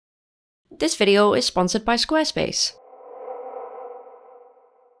This video is sponsored by Squarespace.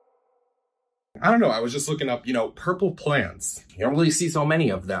 I don't know, I was just looking up, purple plants. You don't really see so many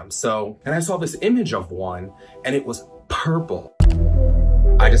of them. And I saw this image of one and it was purple.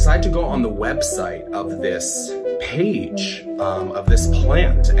 I decided to go on the website of this page, of this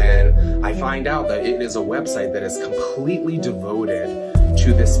plant, and I find out that it is a website that is completely devoted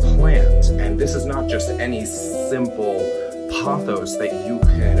to this plant. And this is not just any simple pothos that you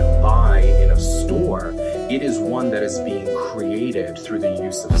can buy in a store. It is one that is being created through the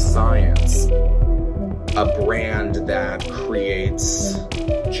use of science. A brand that creates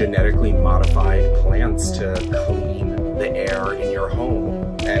genetically modified plants to clean the air in your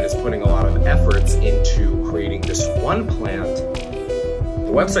home and is putting a lot of efforts into creating this one plant.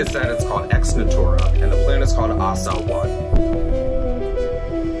 The website said it's called Ex Natura and the plant is called Asa 1.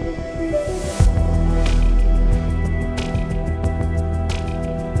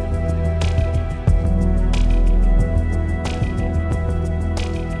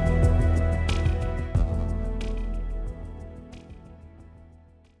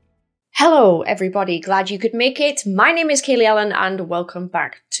 Hello everybody, glad you could make it. My name is Kaylee and welcome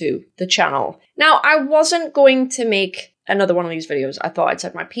back to the channel. Now, I wasn't going to make another one of these videos. I thought I'd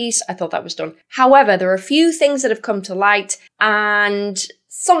said my piece, I thought that was done. However, there are a few things that have come to light and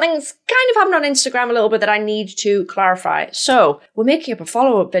something's kind of happened on Instagram a little bit that I need to clarify. So, we're making up a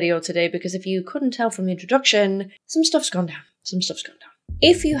follow-up video today because if you couldn't tell from the introduction, some stuff's gone down.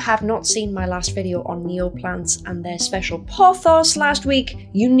 If you have not seen my last video on Neoplants and their special pothos last week,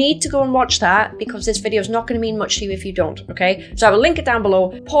 you need to go and watch that because this video is not going to mean much to you if you don't, okay? So I will link it down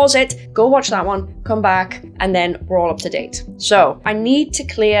below, pause it, go watch that one, come back, and then we're all up to date. So I need to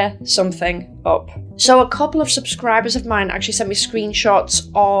clear something up. So a couple of subscribers of mine actually sent me screenshots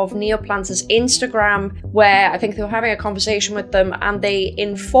of Neoplants' Instagram where I think they were having a conversation with them and they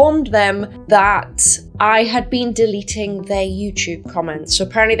informed them that I had been deleting their YouTube comments. So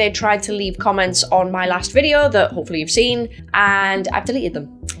apparently they tried to leave comments on my last video that hopefully you've seen and I've deleted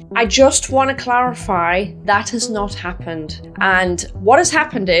them. I just want to clarify that has not happened. And what has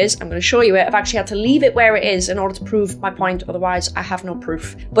happened is, I'm going to show you it, I've actually had to leave it where it is in order to prove my point, otherwise I have no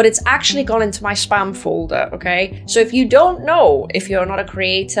proof. But it's actually gone into my spam folder, okay? So if you don't know, if you're not a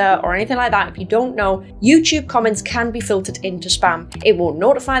creator or anything like that, if you don't know, YouTube comments can be filtered into spam. It won't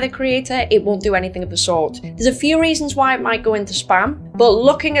notify the creator, it won't do anything of the sort. There's a few reasons why it might go into spam, but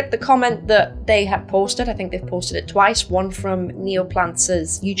looking at the comment that they have posted, I think they've posted it twice, one from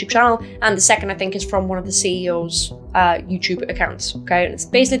Neoplants' YouTube channel, and the second I think is from one of the CEO's YouTube accounts, okay? It's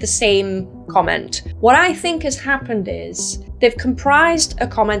basically the same comment. What I think has happened is they've comprised a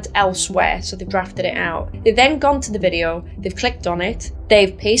comment elsewhere, so they've drafted it out. They've then gone to the video, they've clicked on it,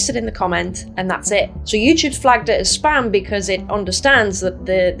 they've pasted in the comment, and that's it. So YouTube's flagged it as spam because it understands that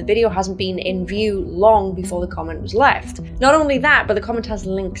the video hasn't been in view long before the comment was left. Not only that, but the comment has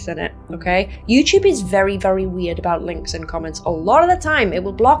links in it, okay? YouTube is very, very weird about links in comments. A lot of the time, it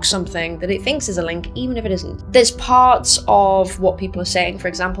will block something that it thinks is a link, even if it isn't. There's parts of what people are saying, for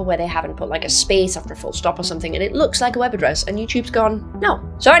example, where they haven't put like a space after a full stop or something, and it looks like a web address, and YouTube's gone, no.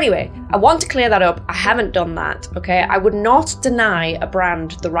 So anyway, I want to clear that up. I haven't done that, okay? I would not deny a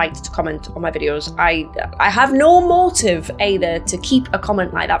brand the right to comment on my videos. I have no motive either to keep a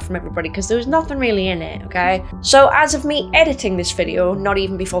comment like that from everybody because there's nothing really in it, okay? So as of me editing this video, not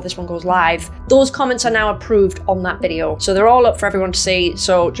even before this one goes live, those comments are now approved on that video. So they're all up for everyone to see.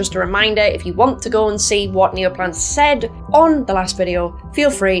 So just a reminder, if you want to go and see what Neoplants said on the last video, feel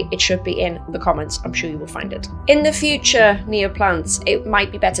free, it should be in the comments. I'm sure you will find it. In the future, Neoplants, it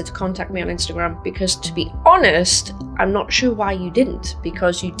might be better to contact me on Instagram because to be honest, I'm not sure why you didn't,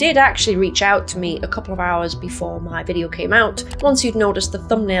 because you did actually reach out to me a couple of hours before my video came out, once you'd noticed the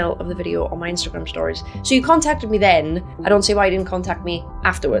thumbnail of the video on my Instagram stories. So you contacted me then, I don't see why you didn't contact me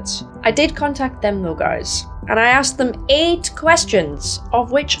afterwards. I did contact them though, guys, and I asked them 8 questions,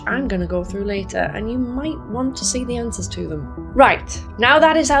 of which I'm gonna go through later, and you might want to see the answers to them. Right, now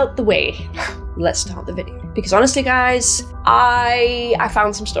that is out the way, let's start the video. Because honestly, guys, I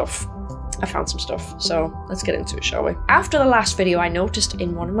found some stuff. So let's get into it, shall we? After the last video, I noticed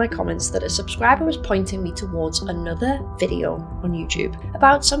in one of my comments that a subscriber was pointing me towards another video on YouTube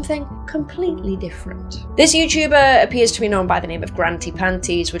about something completely different. This YouTuber appears to be known by the name of Granty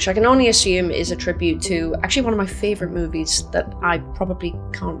Panties, which I can only assume is a tribute to actually one of my favourite movies that I probably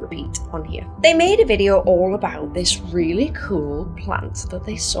can't repeat on here. They made a video all about this really cool plant that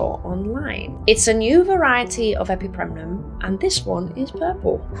they saw online. It's a new variety of epipremnum, and this one is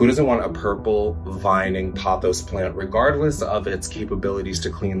purple. Who doesn't want a purple purple vining pothos plant. Regardless of its capabilities to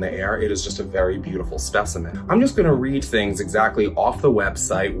clean the air, it is just a very beautiful specimen. I'm just gonna read things exactly off the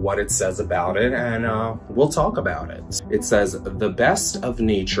website, what it says about it, and we'll talk about it. It says, the best of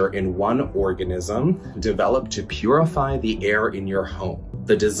nature in one organism, developed to purify the air in your home.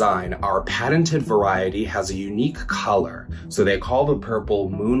 The design, our patented variety, has a unique color. So they call the purple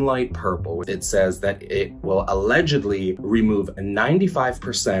Moonlight Purple. It says that it will allegedly remove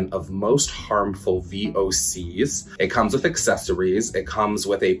 95% of most harmful VOCs. It comes with accessories. It comes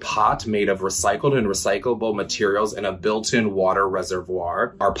with a pot made of recycled and recyclable materials and a built-in water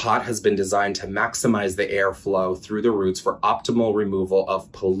reservoir. Our pot has been designed to maximize the airflow through the roots for optimal removal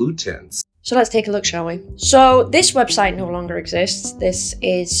of pollutants. So let's take a look, shall we? So this website no longer exists. This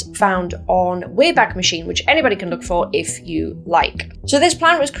is found on Wayback Machine, which anybody can look for if you like. So this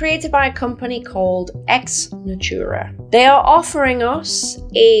plant was created by a company called Ex Natura. They are offering us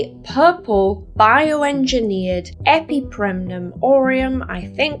a purple bioengineered Epipremnum aureum, I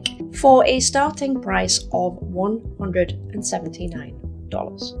think, for a starting price of $179.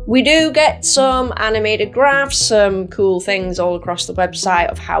 We do get some animated graphs, some cool things all across the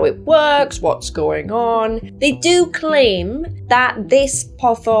website of how it works, what's going on. They do claim that this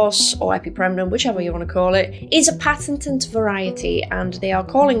pothos, or Epipremnum, whichever you want to call it, is a patented variety, and they are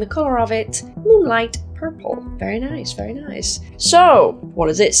calling the colour of it Moonlight Purple. Very nice, very nice. So, what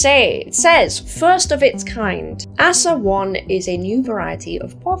does it say? It says, first of its kind. Asa 1 is a new variety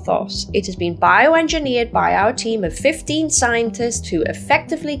of pothos. It has been bioengineered by our team of 15 scientists to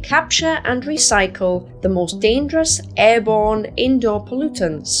effectively capture and recycle the most dangerous airborne indoor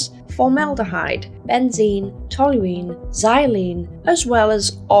pollutants: formaldehyde, benzene, toluene, xylene, as well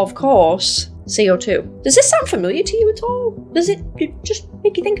as, of course, CO2. Does this sound familiar to you at all? Does it just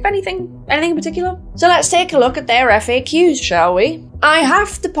make you think of anything in particular? So let's take a look at their FAQs, shall we? I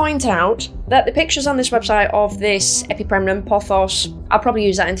have to point out that the pictures on this website of this Epipremnum pothos, I'll probably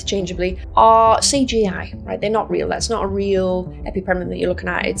use that interchangeably, are CGI, right? They're not real. That's not a real Epipremnum that you're looking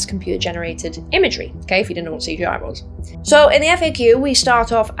at. It's computer-generated imagery, okay, if you didn't know what CGI was. So in the FAQ, we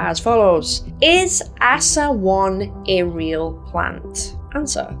start off as follows. Is Asa 1 a real plant?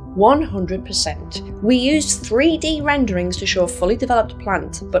 Answer: 100%. We used 3D renderings to show a fully developed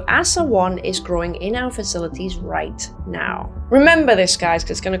plant, but Asa 1 is growing in our facilities right now. Remember this, guys,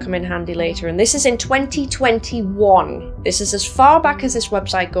 because it's going to come in handy later, and this is in 2021. This is as far back as this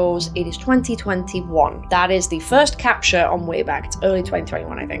website goes. It is 2021. That is the first capture on Wayback. It's early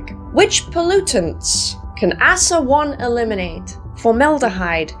 2021, I think. Which pollutants can Asa 1 eliminate?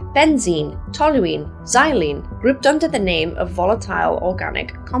 Formaldehyde, benzene, toluene, xylene, grouped under the name of volatile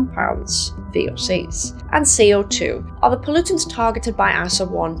organic compounds, VOCs, and CO2, are the pollutants targeted by Asa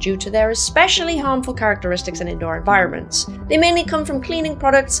 1 due to their especially harmful characteristics in indoor environments. They mainly come from cleaning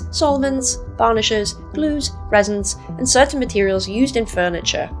products, solvents, varnishes, glues, resins, and certain materials used in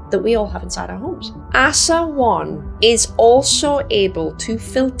furniture that we all have inside our homes. Asa 1 is also able to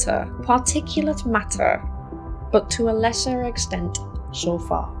filter particulate matter, but to a lesser extent so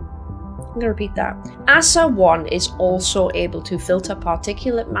far. I'm going to repeat that. Asa 1 is also able to filter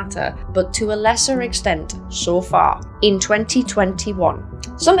particulate matter, but to a lesser extent so far in 2021.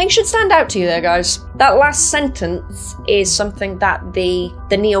 Something should stand out to you there, guys. That last sentence is something that the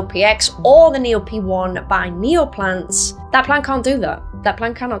NeoPX or the NeoP1 by Neoplants, that plant can't do that. That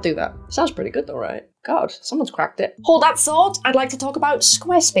plant cannot do that. Sounds pretty good though, right? God, someone's cracked it. Hold that thought, I'd like to talk about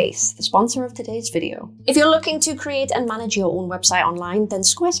Squarespace, the sponsor of today's video. If you're looking to create and manage your own website online, then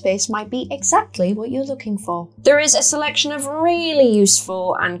Squarespace might be exactly what you're looking for. There is a selection of really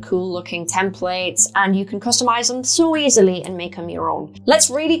useful and cool looking templates, and you can customize them so easily and make them your own. Let's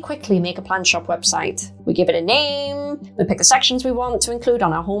really quickly make a plant shop website. We give it a name, we pick the sections we want to include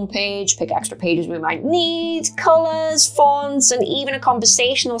on our homepage, pick extra pages we might need, colors, fonts, and even a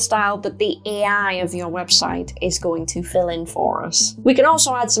conversational style that the AI of your website is going to fill in for us. We can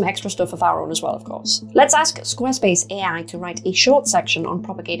also add some extra stuff of our own as well, of course. Let's ask Squarespace AI to write a short section on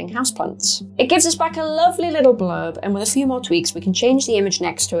propagating houseplants. It gives us back a lovely little blurb, and with a few more tweaks, we can change the image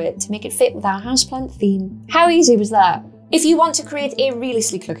next to it to make it fit with our houseplant theme. How easy was that? If you want to create a really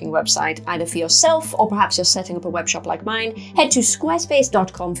sleek looking website, either for yourself or perhaps you're setting up a web shop like mine, head to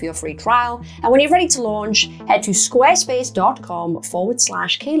squarespace.com for your free trial. And when you're ready to launch, head to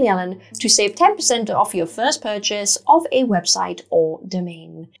squarespace.com/Kaylee Ellen to save 10% off your first purchase of a website or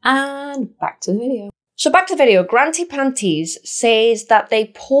domain. And back to the video. So back to the video, Granty Panties says that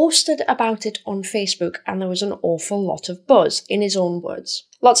they posted about it on Facebook and there was an awful lot of buzz, in his own words.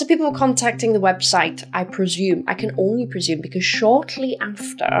 Lots of people were contacting the website, I presume. I can only presume because shortly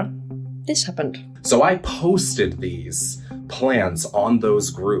after this happened. So I posted these plants on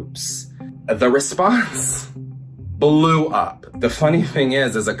those groups, The response blew up. The funny thing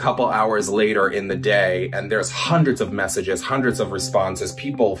is a couple hours later in the day, and there's hundreds of messages, hundreds of responses,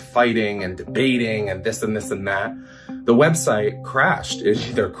 people fighting and debating and this and this and that. The website crashed. It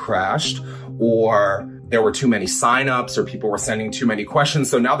either crashed or there were too many signups or people were sending too many questions.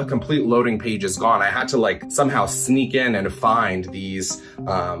 So now the complete loading page is gone. I had to like somehow sneak in and find these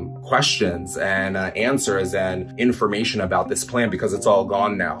questions and answers and information about this plan because it's all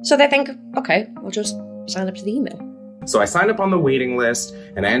gone now. So they think, okay, we'll just sign up to the email. So I signed up on the waiting list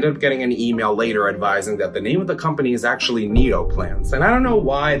and I ended up getting an email later advising that the name of the company is actually Neoplants. And I don't know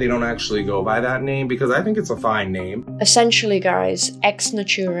why they don't actually go by that name because I think it's a fine name. Essentially, guys, Ex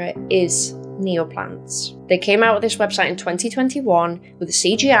Natura is Neoplants. They came out with this website in 2021 with a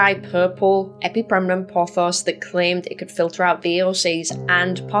CGI purple epipremnum pothos that claimed it could filter out VOCs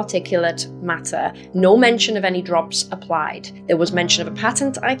and particulate matter. No mention of any drops applied. There was mention of a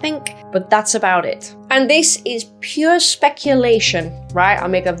patent, I think, but that's about it. And this is pure speculation, right? I'll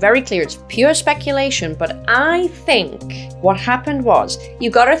make that very clear. It's pure speculation, but I think what happened was, you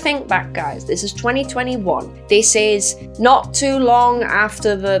gotta think back, guys. This is 2021. This is not too long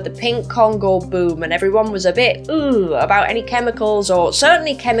after the pink Congo boom, and everyone was a bit about any chemicals or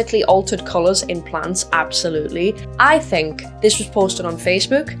certainly chemically altered colors in plants. Absolutely. I think this was posted on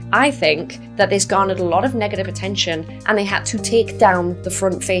Facebook. I think that this garnered a lot of negative attention and they had to take down the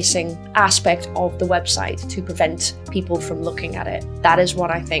front-facing aspect of the website to prevent people from looking at it. That is what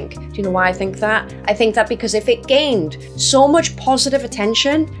I think. Do you know why I think that? I think that because if it gained so much positive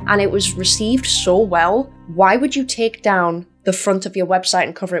attention and it was received so well, why would you take down the front of your website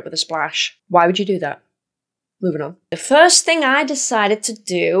and cover it with a splash? Why would you do that? Moving on. The first thing I decided to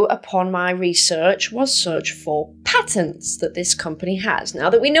do upon my research was search for patents that this company has. Now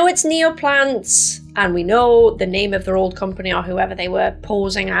that we know it's Neoplants, and we know the name of their old company or whoever they were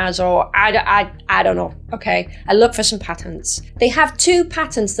posing as, or I don't know, okay? I look for some patents. They have 2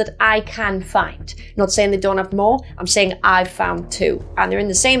 patents that I can find. Not saying they don't have more, I'm saying I've found 2. And they're in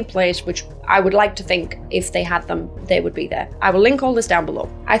the same place, which I would like to think if they had them, they would be there. I will link all this down below.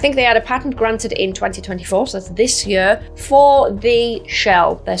 I think they had a patent granted in 2024, so that's this year, for the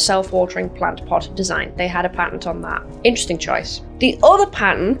shell, their self-watering plant pot design. They had a patent on that. Interesting choice. The other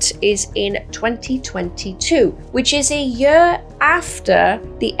patent is in 2022, which is a year after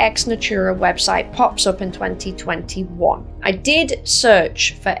the Ex Natura website pops up in 2021. I did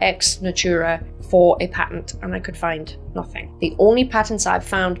search for Ex Natura for a patent and I could find nothing. The only patents I've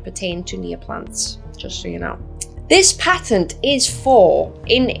found pertain to Neoplants, just so you know. This patent is for,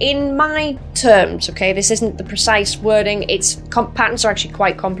 in my terms, okay, this isn't the precise wording, patents are actually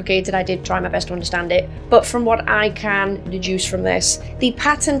quite complicated, I did try my best to understand it, but from what I can deduce from this, the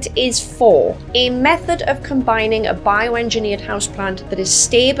patent is for a method of combining a bioengineered houseplant that is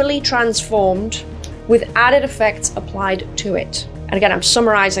stably transformed with added effects applied to it. And again, I'm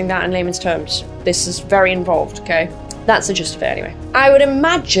summarizing that in layman's terms. This is very involved, okay? That's the gist of it anyway. I would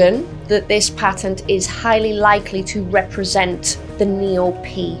imagine that this patent is highly likely to represent the Neo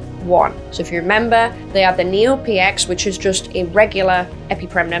P1. So if you remember, they have the Neo PX, which is just a regular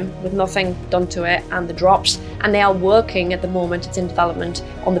epipremnum with nothing done to it, and the drops, and they are working at the moment, it's in development,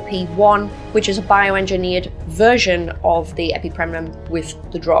 on the P1, which is a bioengineered version of the epipremnum with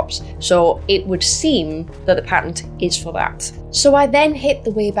the drops. So it would seem that the patent is for that. So I then hit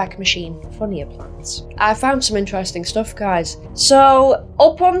the Wayback Machine for Neoplants. I found some interesting stuff, guys. So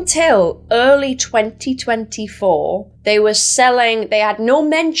up until early 2024, they had no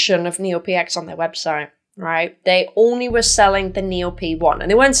mention of Neo PX on their website, right? They only were selling the Neo P1, and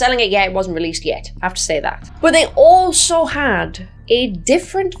they weren't selling it yet, it wasn't released yet, I have to say that. But they also had a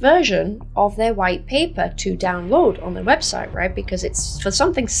different version of their white paper to download on their website, right? Because it's for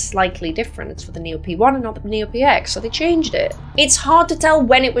something slightly different. It's for the Neo P1 and not the Neo PX, so they changed it. It's hard to tell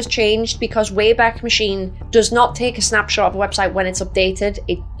when it was changed because Wayback Machine does not take a snapshot of a website when it's updated.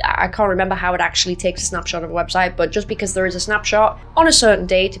 I can't remember how it actually takes a snapshot of a website, but just because there is a snapshot on a certain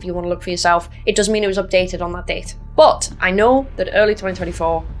date, if you want to look for yourself, it doesn't mean it was updated on that date. But I know that early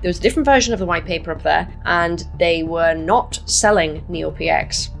 2024, there was a different version of the white paper up there, and they were not selling Neo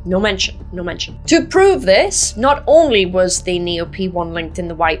PX. No mention, no mention. To prove this, not only was the Neo P1 linked in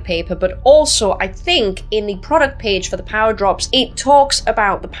the white paper, but also I think in the product page for the power drops, it talks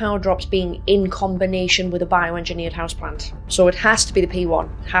about the power drops being in combination with a bioengineered houseplant. So it has to be the P1.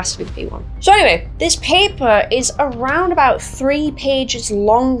 It has to be the P1. So anyway, this paper is around about 3 pages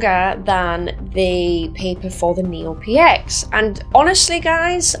longer than the paper for the Neo PX. And honestly,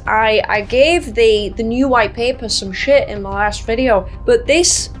 guys, I gave the new white paper some shit in my last video, but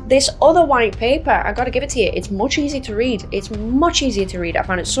this this other white paper, I gotta give it to you, it's much easier to read. It's much easier to read. I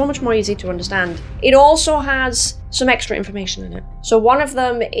found it so much more easy to understand. It also has some extra information in it. So one of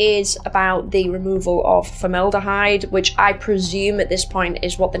them is about the removal of formaldehyde, which I presume at this point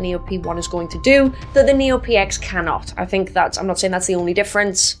is what the Neo-P1 is going to do, that the Neo-PX cannot. I think that's, I'm not saying that's the only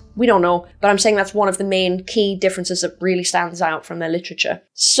difference. We don't know, but I'm saying that's one of the main key differences that really stands out from their literature.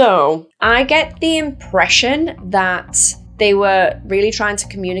 So I get the impression that they were really trying to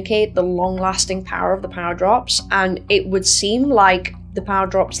communicate the long-lasting power of the power drops, and it would seem like the power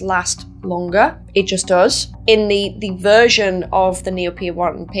drops last longer. It just does. In the version of the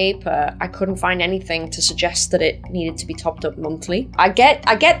Neo-P1 paper, I couldn't find anything to suggest that it needed to be topped up monthly. I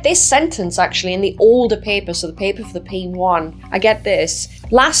get this sentence actually in the older paper, so the paper for the P1. I get this.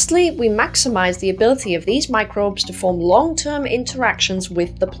 Lastly, we maximize the ability of these microbes to form long-term interactions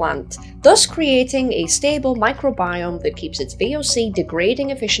with the plant, thus creating a stable microbiome that keeps its VOC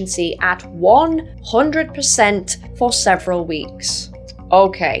degrading efficiency at 100% for several weeks.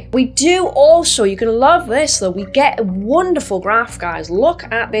 Okay, we do also, you're gonna love this though, we get a wonderful graph, guys. Look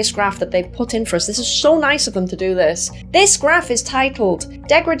at this graph that they've put in for us. This is so nice of them to do this. This graph is titled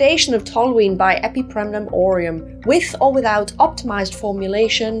Degradation of Toluene by Epipremnum aureum with or without optimized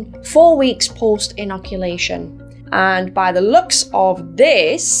formulation 4 weeks post-inoculation. And by the looks of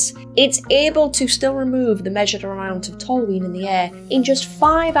this, it's able to still remove the measured amount of toluene in the air in just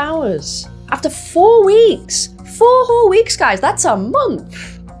 5 hours. After 4 weeks! 4 whole weeks, guys, that's a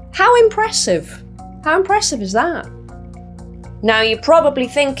month! How impressive? How impressive is that? Now you're probably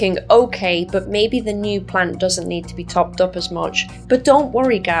thinking, okay, but maybe the new plant doesn't need to be topped up as much. But don't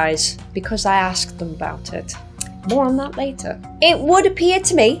worry, guys, because I asked them about it. More on that later. It would appear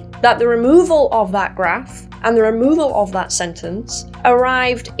to me that the removal of that graph and the removal of that sentence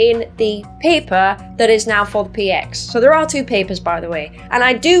arrived in the paper that is now for the PX. So there are 2 papers, by the way, and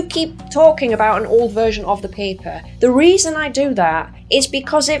I do keep talking about an old version of the paper. The reason I do that is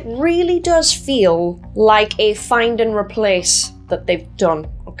because it really does feel like a find and replace that they've done,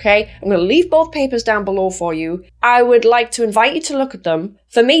 okay? I'm gonna leave both papers down below for you. I would like to invite you to look at them.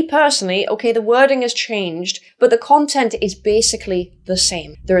 For me personally, okay, the wording has changed, but the content is basically the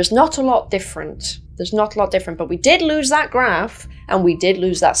same. There is not a lot different. There's not a lot different, but we did lose that graph and we did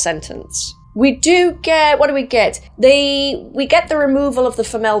lose that sentence. We do get, what do we get? We get the removal of the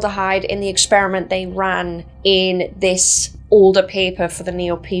formaldehyde in the experiment they ran in this older paper for the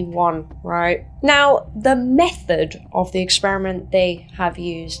Neo-P1, right? Now, the method of the experiment they have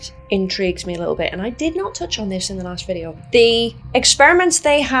used intrigues me a little bit, and I did not touch on this in the last video. The experiments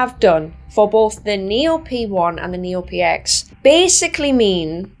they have done for both the Neo-P1 and the Neo-PX basically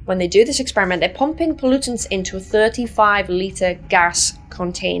mean, when they do this experiment, they're pumping pollutants into a 35-litre gas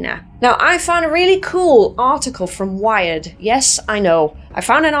container. Now, I found a really cool article from Wired. Yes, I know. I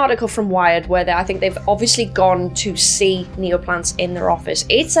found an article from Wired where I think they've obviously gone to see Neoplants in their office.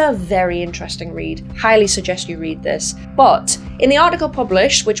 It's a very interesting read. Highly suggest you read this. But in the article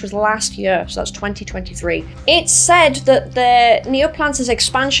published, which was last year, so that's 2023, it said that the Neoplants'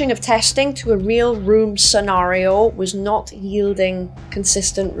 expansion of testing to a real room scenario was not yielding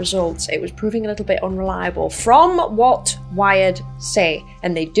consistent results. It was proving a little bit unreliable from what Wired say,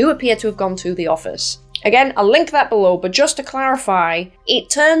 and they do appear to have gone to the office. Again, I'll link that below, but just to clarify, it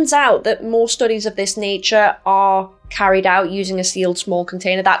turns out that more studies of this nature are carried out using a sealed small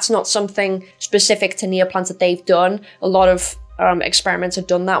container. That's not something specific to Neoplants that they've done. A lot of experiments are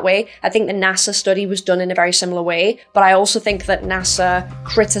done that way. I think the NASA study was done in a very similar way, but I also think that NASA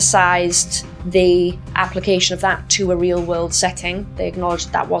criticized the application of that to a real-world setting. They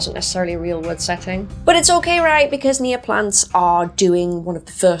acknowledged that wasn't necessarily a real-world setting. But it's okay, right? Because Neoplants are doing one of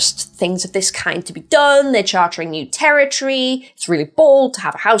the first things of this kind to be done. They're chartering new territory. It's really bold to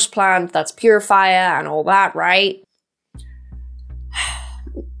have a houseplant that's purifier and all that, right?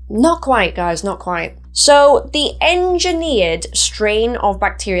 Not quite, guys, not quite. So, the engineered strain of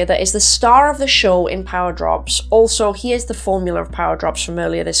bacteria that is the star of the show in Power Drops. Also, here's the formula of Power Drops from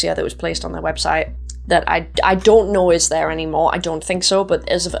earlier this year that was placed on their website that I don't know is there anymore. I don't think so, but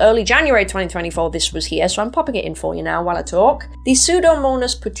as of early January 2024, this was here, so I'm popping it in for you now while I talk. The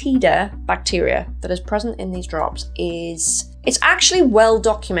Pseudomonas putida bacteria that is present in these drops it's actually well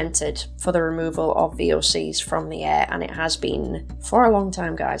documented for the removal of VOCs from the air, and it has been for a long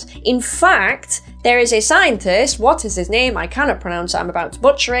time, guys. In fact, there is a scientist, what is his name? I cannot pronounce it, I'm about to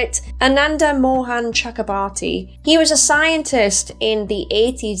butcher it. Ananda Mohan Chakrabarty. He was a scientist in the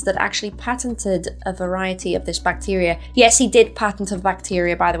 80s that actually patented a variety of this bacteria. Yes, he did patent a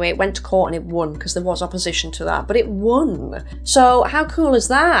bacteria, by the way. It went to court and it won because there was opposition to that, but it won. So how cool is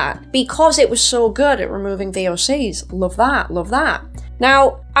that? Because it was so good at removing VOCs. Love that. Love that.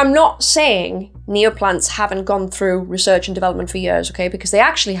 Now, I'm not saying Neoplants haven't gone through research and development for years, okay? Because they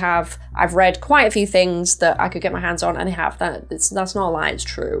actually have. I've read quite a few things that I could get my hands on, and they have. That's not a lie, it's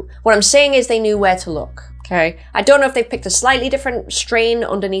true. What I'm saying is they knew where to look. Okay, I don't know if they've picked a slightly different strain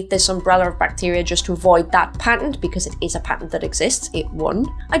underneath this umbrella of bacteria just to avoid that patent, because it is a patent that exists. It won.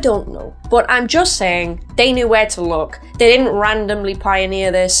 I don't know. But I'm just saying they knew where to look. They didn't randomly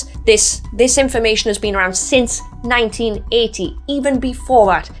pioneer this. This information has been around since 1980, even before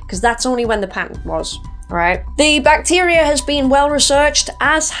that, because that's only when the patent was. Right. The bacteria has been well researched,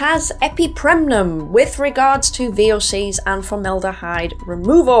 as has epipremnum, with regards to VOCs and formaldehyde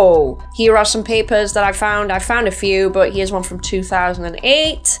removal. Here are some papers that I found. I found a few, but here's one from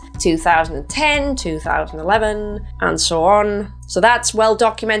 2008, 2010, 2011, and so on. So that's well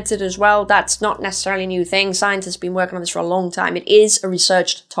documented as well. That's not necessarily a new thing. Scientists have been working on this for a long time. It is a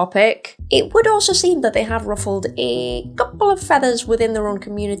researched topic. It would also seem that they have ruffled a couple of feathers within their own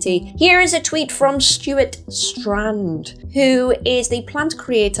community. Here is a tweet from Stuart Strand, who is the plant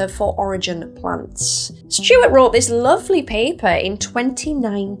creator for Origin Plants. Stuart wrote this lovely paper in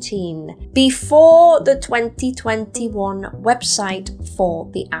 2019, before the 2021 website for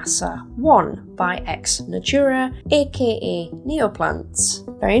the ASA 1 by Ex Natura, aka Neoplants.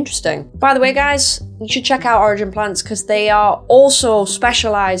 Very interesting. By the way, guys, you should check out Origin Plants because they are also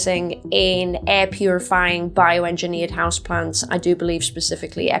specializing in air purifying bioengineered houseplants. I do believe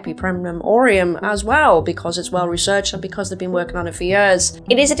specifically Epipremnum aureum as well, because it's well researched and because they've been working on it for years.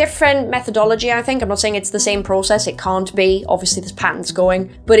 It is a different methodology, I think. I'm not saying it's the same process. It can't be. Obviously, there's patents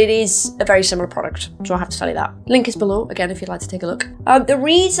going, but it is a very similar product. So I have to tell you that. Link is below, again, if you'd like to take a look. The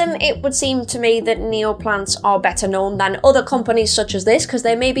reason it would seem to me that Neoplants are better known than other companies such as this, because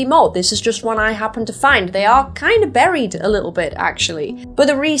there may be more. This is just one I happen to find. They are kind of buried a little bit, actually. But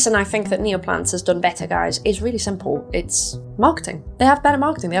the reason I think that Neoplants has done better, guys, is really simple. It's marketing. They have better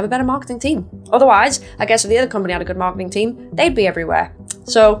marketing. They have a better marketing team. Otherwise, I guess if the other company had a good marketing team, they'd be everywhere.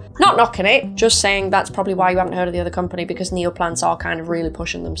 So, not knocking it, just saying that's probably why you haven't heard of the other company, because Neoplants are kind of really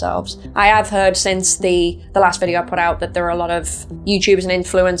pushing themselves. I have heard since the last video I put out that there are a lot of YouTubers and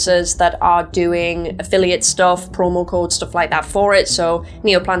influencers that are doing affiliate stuff, promo code, stuff like that for it, so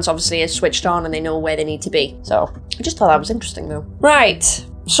Neoplants obviously is switched on and they know where they need to be. So, I just thought that was interesting though. Right,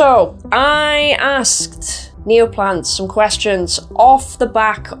 so I asked Neoplants some questions off the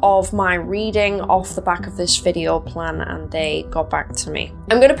back of my reading, off the back of this video plan, and they got back to me.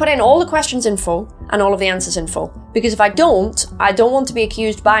 I'm going to put in all the questions in full and all of the answers in full, because if I don't want to be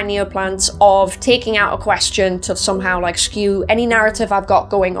accused by Neoplants of taking out a question to somehow like skew any narrative I've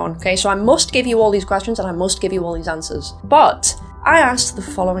got going on, okay? So I must give you all these questions and I must give you all these answers. But I asked the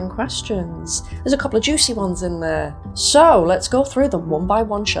following questions. There's a couple of juicy ones in there. So let's go through them one by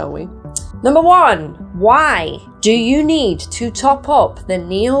one, shall we? Number 1, why do you need to top up the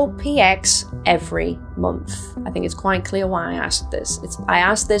NeoPX every month? I think it's quite clear why I asked this. I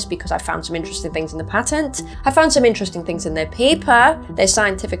asked this because I found some interesting things in the patent. I found some interesting things in their paper, their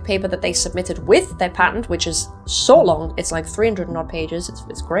scientific paper that they submitted with their patent, which is so long. It's like 300 and odd pages.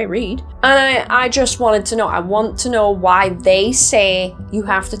 It's a great read. And I just wanted to know, I want to know why they say you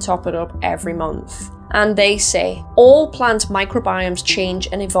have to top it up every month. And they say, all plant microbiomes change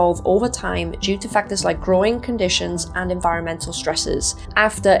and evolve over time due to factors like growing conditions and environmental stresses.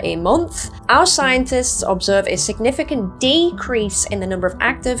 After a month, our scientists observe a significant decrease in the number of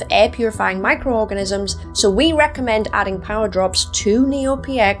active air purifying microorganisms, so we recommend adding power drops to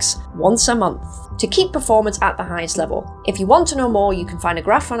NeoPX once a month to keep performance at the highest level. If you want to know more, you can find a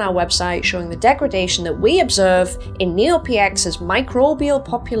graph on our website showing the degradation that we observe in NeoPX's microbial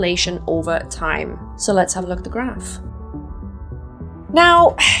population over time. So let's have a look at the graph.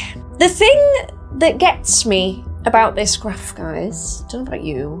 Now, the thing that gets me about this graph, guys, I don't know about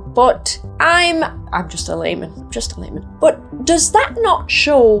you, but I'm just a layman, but does that not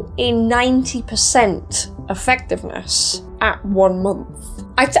show a 90% effectiveness at 1 month?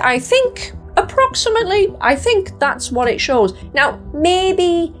 I think approximately, I think that's what it shows. Now,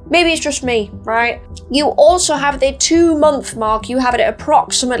 maybe it's just me, right? You also have the 2 month mark, you have it at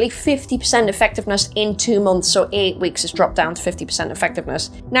approximately 50% effectiveness in 2 months, so 8 weeks has dropped down to 50% effectiveness.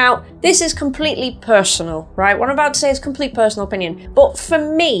 Now, this is completely personal, right? What I'm about to say is complete personal opinion, but for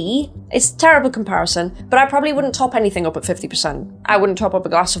me, it's a terrible comparison, but I probably wouldn't top anything up at 50%. I wouldn't top up a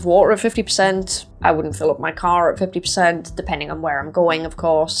glass of water at 50%. I wouldn't fill up my car at 50%, depending on where I'm going, of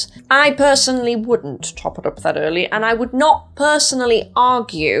course. I personally wouldn't top it up that early, and I would not personally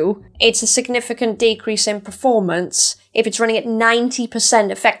argue it's a significant decrease in performance if it's running at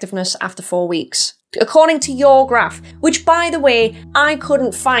 90% effectiveness after 4 weeks. According to your graph, which by the way, I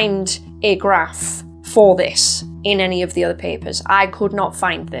couldn't find a graph for this. in any of the other papers. I could not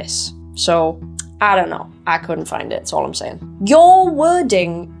find this. So, I don't know. I couldn't find it, that's all I'm saying. Your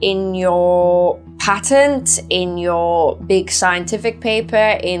wording in your patent, in your big scientific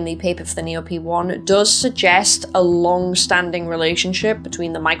paper, in the paper for the Neo-P1, does suggest a long-standing relationship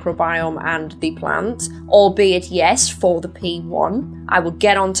between the microbiome and the plant, albeit yes, for the P1. I will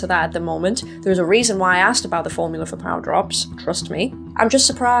get onto that at the moment. There's a reason why I asked about the formula for power drops, trust me. I'm just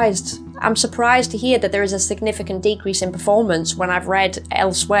surprised. I'm surprised to hear that there is a significant decrease in performance when I've read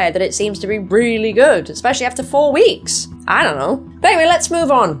elsewhere that it seems to be really good, especially after 4 weeks. I don't know. But anyway, let's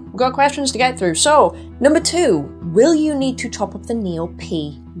move on. We've got questions to get through. So, number 2, will you need to top up the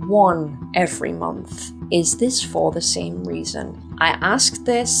Neo-P1 every month? Is this for the same reason? I asked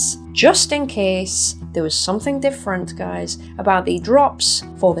this just in case there was something different, guys, about the drops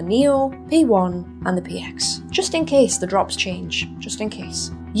for the Neo, P1 and the PX. Just in case the drops change. Just in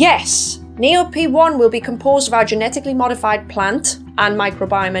case. Yes, Neo-P1 will be composed of our genetically modified plant and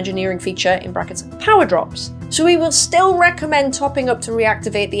microbiome engineering feature, in brackets, power drops. So we will still recommend topping up to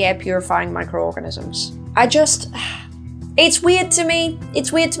reactivate the air purifying microorganisms. It's weird to me.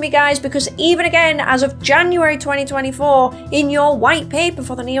 It's weird to me, guys, because even again, as of January 2024, in your white paper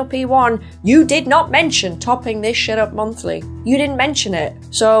for the Neo-P1, you did not mention topping this shit up monthly. You didn't mention it.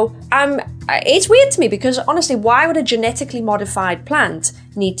 So, it's weird to me because honestly, why would a genetically modified plant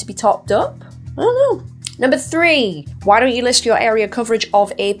need to be topped up? I don't know. Number 3, why don't you list your area coverage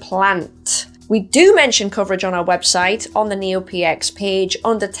of a plant? We do mention coverage on our website on the NeoPX page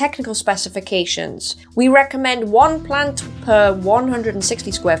under technical specifications. We recommend 1 plant per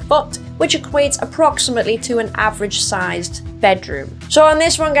 160 square foot, which equates approximately to an average sized bedroom. So on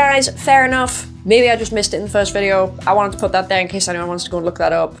this one, guys, fair enough. Maybe I just missed it in the first video. I wanted to put that there in case anyone wants to go and look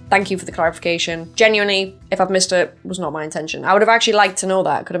that up. Thank you for the clarification. Genuinely, if I've missed it, it was not my intention. I would have actually liked to know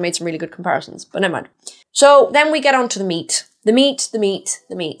that. I could have made some really good comparisons, but never mind. So then we get on to the meat. The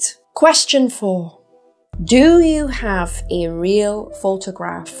meat. Question 4. Do you have a real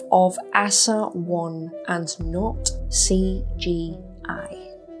photograph of ASA1 and not CGI?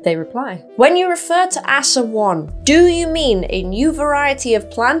 They reply, when you refer to ASA1, do you mean a new variety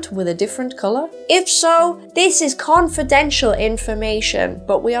of plant with a different colour? If so, this is confidential information,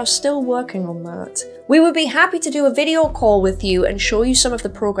 but we are still working on that. We would be happy to do a video call with you and show you some of the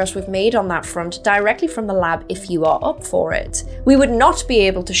progress we've made on that front directly from the lab if you are up for it. We would not be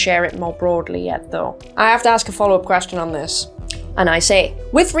able to share it more broadly yet though. I have to ask a follow-up question on this. And I say,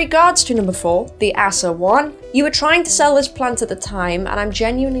 with regards to number 4, the ASA1, you were trying to sell this plant at the time, and I'm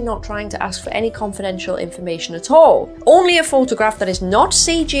genuinely not trying to ask for any confidential information at all. Only a photograph that is not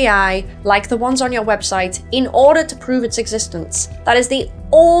CGI, like the ones on your website, in order to prove its existence. That is the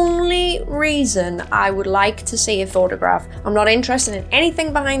only reason I would like to see a photograph. I'm not interested in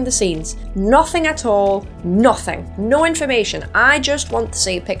anything behind the scenes. Nothing at all. Nothing. No information. I just want to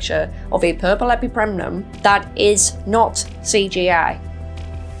see a picture of a purple epipremnum that is not CGI.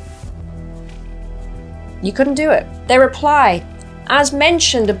 You couldn't do it. They reply, as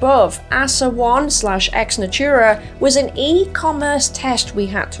mentioned above, ASA1/Ex Natura was an e-commerce test we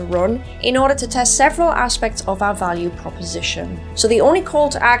had to run in order to test several aspects of our value proposition. So the only call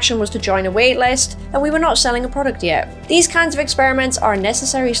to action was to join a waitlist, and we were not selling a product yet. These kinds of experiments are a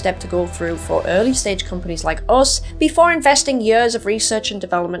necessary step to go through for early stage companies like us before investing years of research and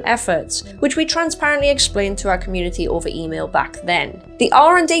development efforts, which we transparently explained to our community over email back then. The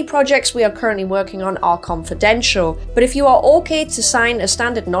R&D projects we are currently working on are confidential, but if you are okay to sign a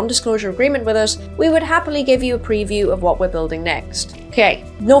standard non-disclosure agreement with us, we would happily give you a preview of what we're building next. Okay,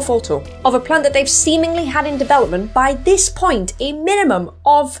 no photo of a plant that they've seemingly had in development by this point a minimum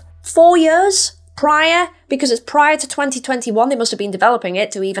of 4 years prior, because it's prior to 2021, they must have been developing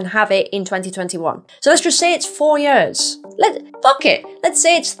it to even have it in 2021. So let's just say it's 4 years. Fuck it, let's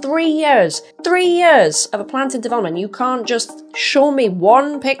say it's 3 years. 3 years of a plant in development. You can't just show me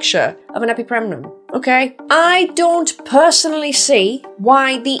one picture of an epipremnum, okay? I don't personally see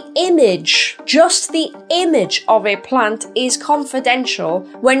why the image, just the image of a plant is confidential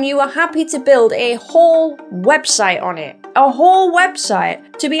when you are happy to build a whole website on it. A whole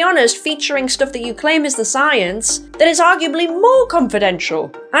website, to be honest, featuring stuff that you claim is the science that is arguably more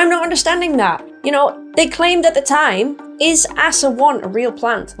confidential. I'm not understanding that. You know, they claimed at the time, is ASA1 a real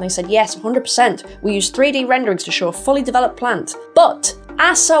plant? And they said, yes, 100%. We use 3D renderings to show a fully developed plant. But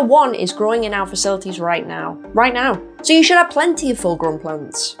ASA1 is growing in our facilities right now. So you should have plenty of full-grown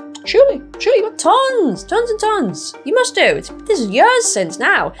plants. Surely, you've got tons and tons. You must do. This is years since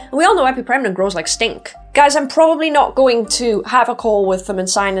now. And we all know epipremnum grows like stink. Guys, I'm probably not going to have a call with them and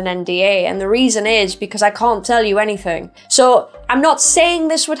sign an NDA, and the reason is because I can't tell you anything. So I'm not saying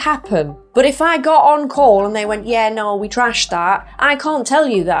this would happen. But if I got on call and they went, yeah, no, we trashed that, I can't tell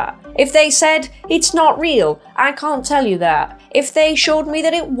you that. If they said it's not real, I can't tell you that. If they showed me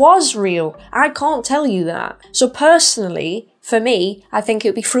that it was real, I can't tell you that. So personally, for me, I think it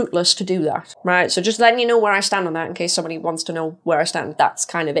would be fruitless to do that, right? So just letting you know where I stand on that in case somebody wants to know where I stand. That's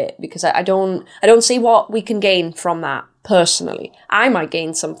kind of it, because I don't see what we can gain from that. Personally, I might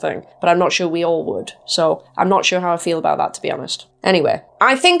gain something, but I'm not sure we all would. So I'm not sure how I feel about that, to be honest. Anyway,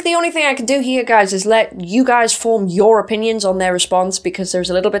 I think the only thing I can do here, guys, is let you guys form your opinions on their response, because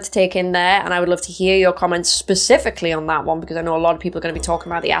there's a little bit to take in there, and I would love to hear your comments specifically on that one, because I know a lot of people are going to be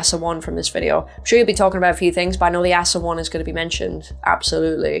talking about the ASA one from this video. I'm sure you'll be talking about a few things, but I know the ASA one is going to be mentioned.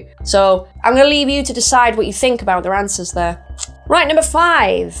 Absolutely. So I'm going to leave you to decide what you think about their answers there. Right, number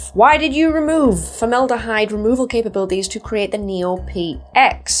 5. Why did you remove formaldehyde removal capabilities to create the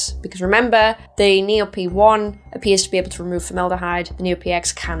Neo-PX? Because remember, the Neo-P1 appears to be able to remove formaldehyde, the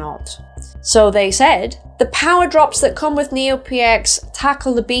Neo-PX cannot. So they said, the power drops that come with Neo-PX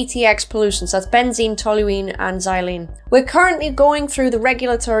tackle the BTX pollutants, that's benzene, toluene, and xylene. We're currently going through the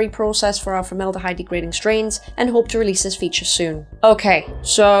regulatory process for our formaldehyde degrading strains and hope to release this feature soon. Okay,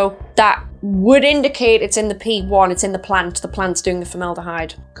 so that would indicate it's in the P1, it's in the plant's doing the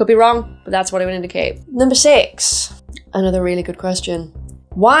formaldehyde. Could be wrong, but that's what it would indicate. Number 6, another really good question.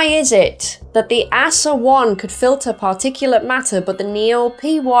 Why is it that the ASA1 could filter particulate matter, but the Neo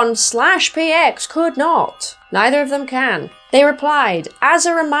P1/PX could not? Neither of them can. They replied, as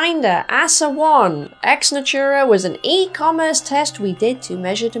a reminder, ASA1 ex natura was an e-commerce test we did to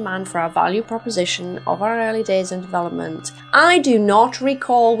measure demand for our value proposition of our early days in development. I do not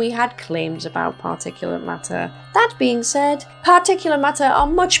recall we had claims about particulate matter. That being said, particulate matter are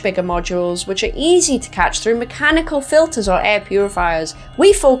much bigger modules which are easy to catch through mechanical filters or air purifiers.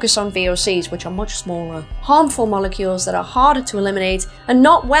 We focus on VOCs, which are much smaller, harmful molecules that are harder to eliminate and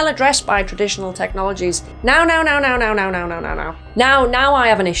not well addressed by traditional technologies. Now I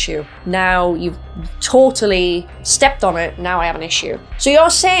have an issue. Now you've totally stepped on it. Now I have an issue. So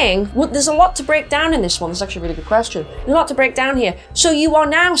you're saying, well, there's a lot to break down in this one. It's actually a really good question. There's a lot to break down here. So you are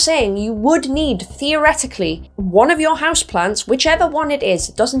now saying you would need, theoretically, one of your houseplants, whichever one it is,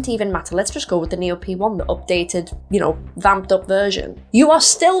 it doesn't even matter. Let's just go with the Neo P1, the updated, vamped up version. You are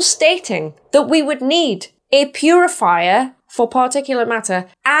still stating that we would need a purifier for particulate matter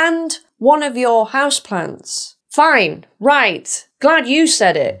and one of your houseplants. Fine, right. Glad you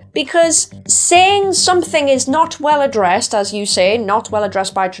said it. Because saying something is not well addressed, as you say, not well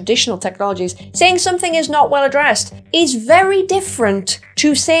addressed by traditional technologies, saying something is not well addressed is very different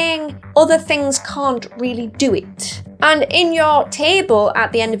to saying other things can't really do it. And in your table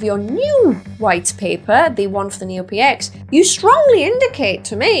at the end of your new white paper, the one for the Neo-PX, you strongly indicate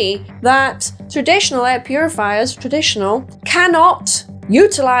to me that traditional air purifiers, cannot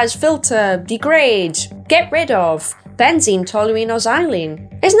utilize, filter, degrade, get rid of benzene, toluene, or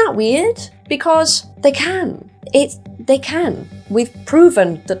xylene. Isn't that weird? Because they can. They can. We've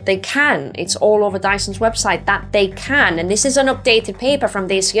proven that they can. It's all over Dyson's website that they can. And this is an updated paper from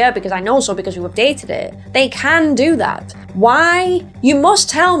this year because I know so because we updated it. They can do that. Why? You must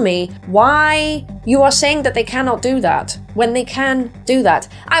tell me why you are saying that they cannot do that when they can do that.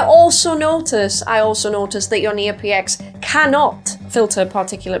 I also notice that your Neo-PX cannot filter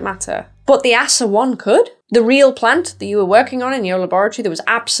particulate matter. But the ASA1 could. The real plant that you were working on in your laboratory that was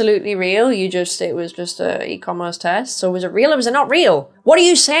absolutely real, it was just an e-commerce test. So was it real or was it not real? What are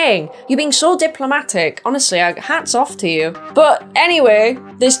you saying? You're being so diplomatic. Honestly, hats off to you. But anyway,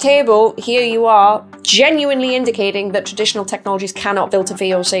 this table, here you are, genuinely indicating that traditional technologies cannot filter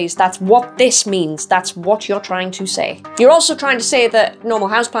VOCs. That's what this means. That's what you're trying to say. You're also trying to say that normal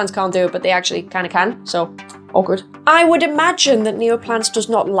houseplants can't do it, but they actually kind of can. So awkward. I would imagine that Neoplants does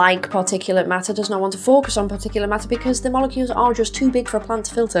not like particulate matter, does not want to focus on particulate matter because the molecules are just too big for a plant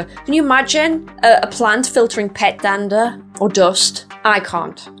to filter. Can you imagine a plant filtering pet dander or dust? I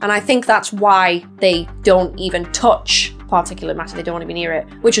can't. And I think that's why they don't even touch particulate matter. They don't want to be near it,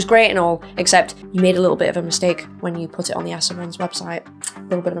 which is great and all, except you made a little bit of a mistake when you put it on the ASA1's website. A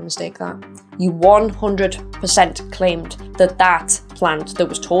little bit of a mistake that. You 100% claimed that that plant that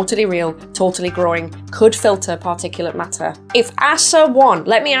was totally real, totally growing, could filter particulate matter. If ASA1,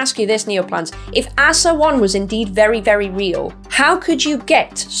 let me ask you this, Neoplants, if ASA1 was indeed very, very real, how could you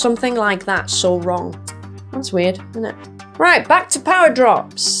get something like that so wrong? That's weird, isn't it? Right, back to power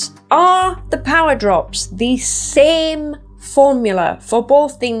drops. Are the power drops the same formula for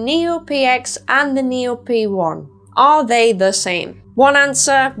both the Neo-PX and the Neo-P1? Are they the same? One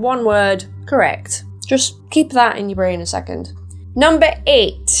answer, one word, correct. Just keep that in your brain a second. Number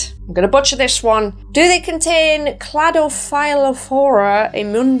 8. I'm going to butcher this one. Do they contain Cladophylophora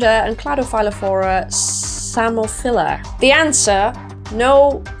immunda and Cladophylophora samophylla? The answer: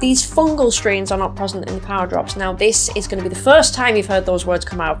 no, these fungal strains are not present in the power drops. Now, this is going to be the first time you've heard those words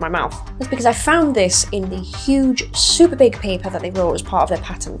come out of my mouth. That's because I found this in the huge, super big paper that they wrote as part of their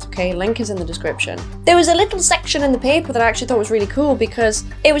patent, okay? Link is in the description. There was a little section in the paper that I actually thought was really cool because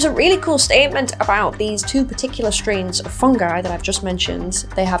it was a really cool statement about these two particular strains of fungi that I've just mentioned.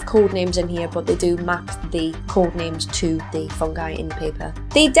 They have code names in here, but they do map the code names to the fungi in the paper.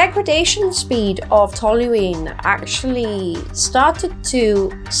 The degradation speed of toluene actually started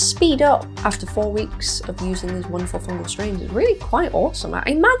to speed up after 4 weeks of using these wonderful fungal strains. It's really quite awesome. I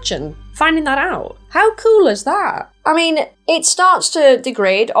imagine finding that out. How cool is that? I mean, it starts to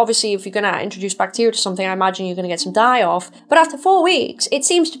degrade. Obviously, if you're going to introduce bacteria to something, I imagine you're going to get some die off. But after 4 weeks, it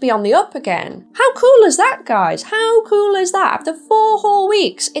seems to be on the up again. How cool is that, guys? How cool is that? After 4 whole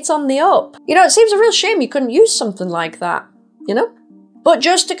weeks, it's on the up. You know, it seems a real shame you couldn't use something like that, you know? But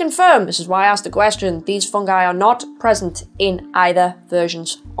just to confirm, this is why I asked the question, these fungi are not present in either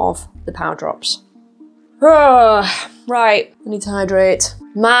versions of the power drops. Right, I need to hydrate.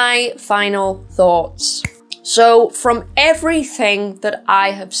 My final thoughts. So, from everything that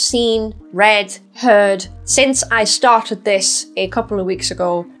I have seen, read, heard, since I started this a couple of weeks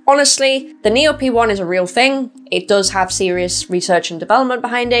ago, honestly, the Neo-P1 is a real thing. It does have serious research and development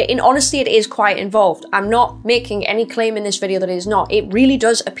behind it, and honestly, it is quite involved. I'm not making any claim in this video that it is not. It really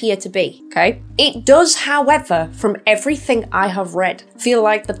does appear to be, okay? It does, however, from everything I have read, feel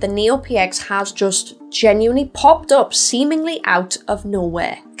like that the Neo-PX has just genuinely popped up seemingly out of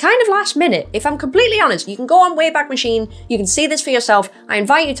nowhere. Kind of last minute, if I'm completely honest. You can go on Wayback Machine, you can see this for yourself. I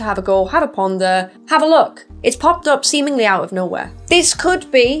invite you to have a go, have a ponder, have a look. It's popped up seemingly out of nowhere. This could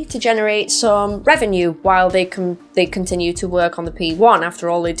be to generate some revenue while they continue to work on the P1. After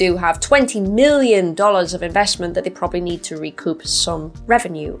all, they do have $20 million of investment that they probably need to recoup some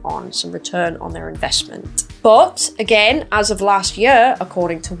revenue on, some return on their investment. But again, as of last year,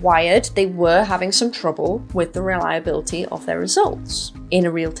 according to Wired, they were having some trouble with the reliability of their results in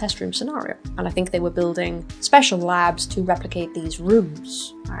a real test room scenario. And I think they were building special labs to replicate these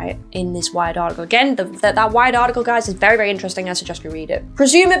rooms, right, in this Wired article. Again, that Wired article, guys, is very, very interesting. I suggest you read it.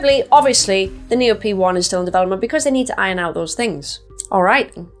 Presumably, obviously, the Neo-P1 is still in development because they need to iron out those things. All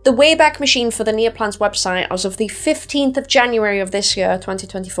right, the Wayback Machine for the Neoplants website as of the 15th of January of this year,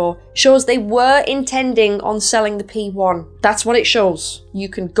 2024, shows they were intending on selling the P1. That's what it shows. You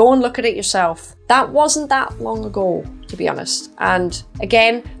can go and look at it yourself. That wasn't that long ago, to be honest. And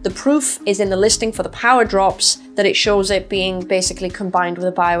again, the proof is in the listing for the power drops that it shows it being basically combined with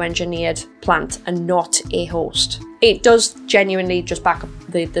a bioengineered plant and not a host. It does genuinely just back up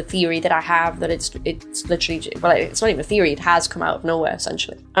the theory that I have that it's literally, well, it's not even a theory, it has come out of nowhere,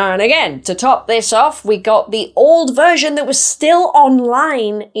 essentially. And again, to top this off, we got the old version that was still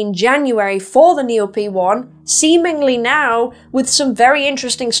online in January for the Neo-P1, seemingly now with some very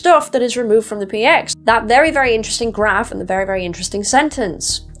interesting stuff that is removed from the PX. That very, very interesting graph and the very, very interesting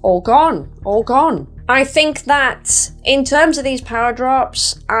sentence. All gone, all gone. I think that in terms of these power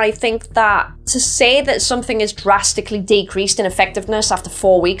drops, I think that to say that something is drastically decreased in effectiveness after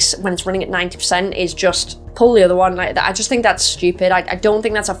 4 weeks when it's running at 90% is just pull the other one like that. I just think that's stupid. I don't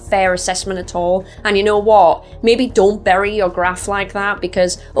think that's a fair assessment at all. And you know what? Maybe don't bury your graph like that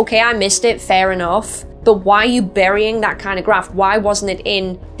because, okay, I missed it, fair enough. But why are you burying that kind of graph? Why wasn't it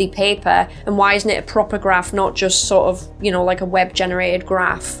in the paper? And why isn't it a proper graph, not just sort of, you know, like a web-generated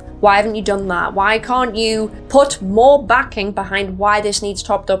graph? Why haven't you done that? Why can't you put more backing behind why this needs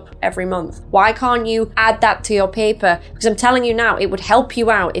topped up every month? Why can't you add that to your paper? Because I'm telling you now, it would help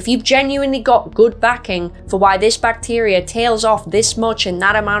you out. If you've genuinely got good backing for why this bacteria tails off this much in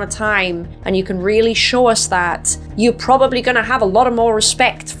that amount of time, and you can really show us that, you're probably going to have a lot of more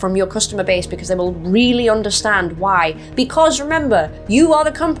respect from your customer base because they will really understand why. Because remember, you are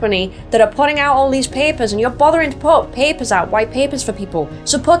the company that are putting out all these papers and you're bothering to put papers out, white papers for people.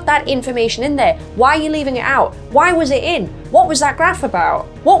 So put that information in there. Why are you leaving it out? Why was it in? What was that graph about?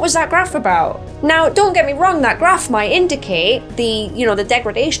 What was that graph about? Now, don't get me wrong, that graph might indicate the, you know, the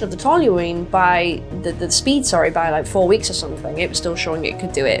degradation of the toluene by the speed, sorry, by like 4 weeks or something. It was still showing it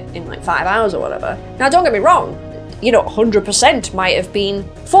could do it in like 5 hours or whatever. Now, don't get me wrong, you know, 100% might have been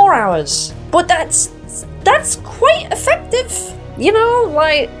 4 hours, but that's quite effective. You know,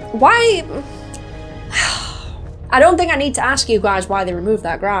 like, why? I don't think I need to ask you guys why they removed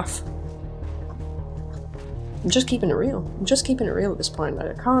that graph. I'm just keeping it real. I'm just keeping it real at this point.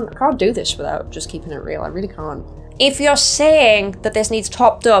 I can't do this without just keeping it real. I really can't. If you're saying that this needs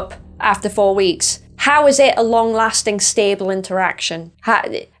topped up after 4 weeks, How is it a long-lasting, stable interaction?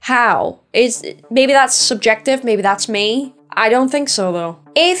 How? Maybe that's subjective, maybe that's me. I don't think so, though.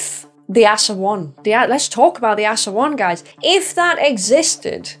 If the ASA 1, let's talk about the ASA 1, guys. If that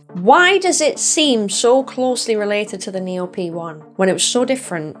existed, why does it seem so closely related to the Neo P1 when it was so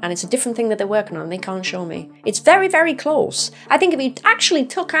different and it's a different thing that they're working on and they can't show me? It's very, very close. I think if you actually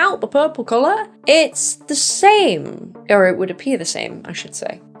took out the purple colour, it's the same. Or it would appear the same, I should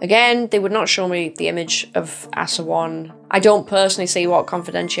say. Again, they would not show me the image of ASA 1. I don't personally see what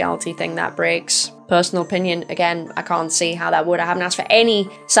confidentiality thing that breaks. Personal opinion, again, I can't see how that would. I haven't asked for any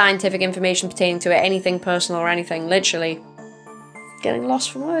scientific information pertaining to it, anything personal or anything, literally. Getting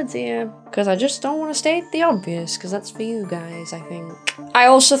lost for words here, because I just don't want to state the obvious, because that's for you guys, I think. I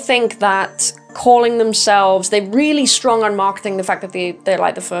also think that calling themselves, they're really strong on marketing the fact that they're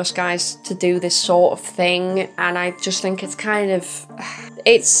like the first guys to do this sort of thing, and I just think it's kind of,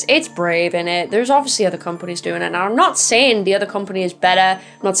 it's brave in it. There's obviously other companies doing it, and I'm not saying the other company is better,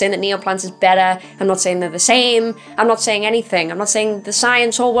 I'm not saying that Neoplants is better, I'm not saying they're the same, I'm not saying anything, I'm not saying the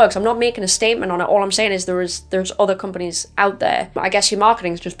science all works, I'm not making a statement on it. All I'm saying is there's other companies out there. I guess your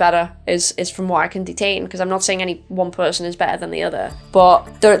marketing's just better, is from what I can detain, because I'm not saying any one person is better than the other.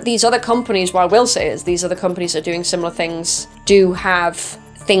 But these other companies, what I will say is these other companies that are doing similar things do have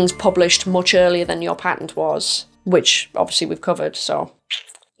things published much earlier than your patent was, which obviously we've covered, so.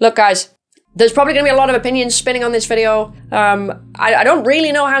 Look, guys, there's probably going to be a lot of opinions spinning on this video. I don't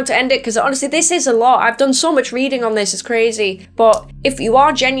really know how to end it, because honestly, this is a lot. I've done so much reading on this, it's crazy. But if you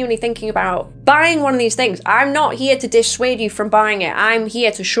are genuinely thinking about buying one of these things, I'm not here to dissuade you from buying it. I'm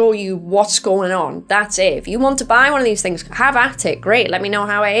here to show you what's going on. That's it. If you want to buy one of these things, have at it. Great, let me know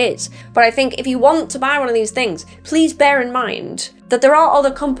how it is. But I think if you want to buy one of these things, please bear in mind that there are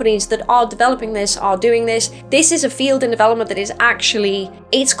other companies that are developing this, are doing this. This is a field in development that is actually,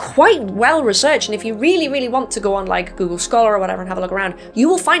 it's quite well researched. And if you really, really want to go on like Google Scholar or whatever and have a look around, you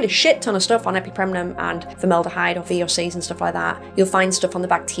will find a shit ton of stuff on epipremnum and formaldehyde or VOCs and stuff like that. You'll find stuff on the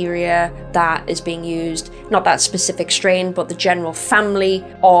bacteria that is being used, not that specific strain, but the general family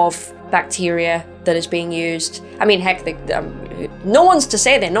of bacteria that is being used. I mean, heck, no one's to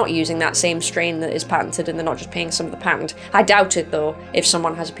say they're not using that same strain that is patented and they're not just paying some of the patent. I doubt it, though. If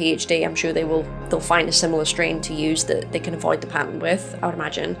someone has a PhD, I'm sure they'll find a similar strain to use that they can avoid the patent with, I would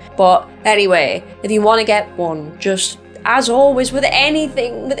imagine. But anyway, if you want to get one, just as always, with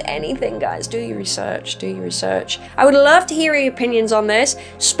anything, guys, do your research, do your research. I would love to hear your opinions on this.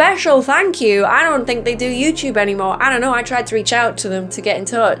 Special thank you. I don't think they do YouTube anymore. I don't know, I tried to reach out to them to get in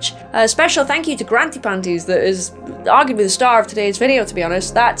touch. Special thank you to Granty Panties, that is arguably the star of today's video, to be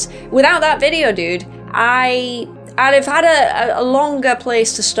honest. Without that video, dude, I'd have had a longer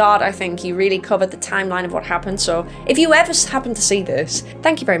place to start, I think. You really covered the timeline of what happened, so if you ever happen to see this,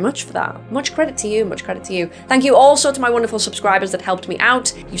 thank you very much for that. Much credit to you, much credit to you. Thank you also to my wonderful subscribers that helped me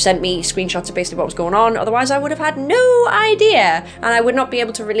out. You sent me screenshots of basically what was going on, otherwise I would have had no idea, and I would not be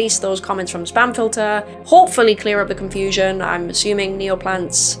able to release those comments from spam filter, hopefully clear up the confusion. I'm assuming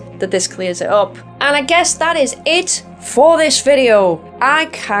Neoplants, that this clears it up. And I guess that is it for this video. I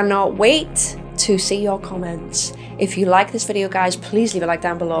cannot wait to see your comments. If you like this video, guys, please leave a like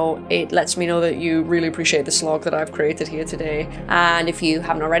down below. It lets me know that you really appreciate the slog that I've created here today. And if you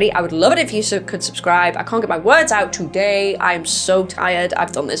haven't already, I would love it if you could subscribe. I can't get my words out today. I am so tired.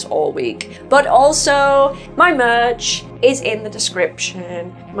 I've done this all week. But also, my merch is in the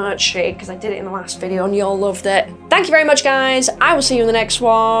description. Merch shake, because I did it in the last video and you all loved it. Thank you very much, guys. I will see you in the next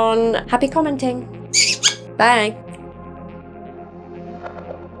one. Happy commenting. Bye.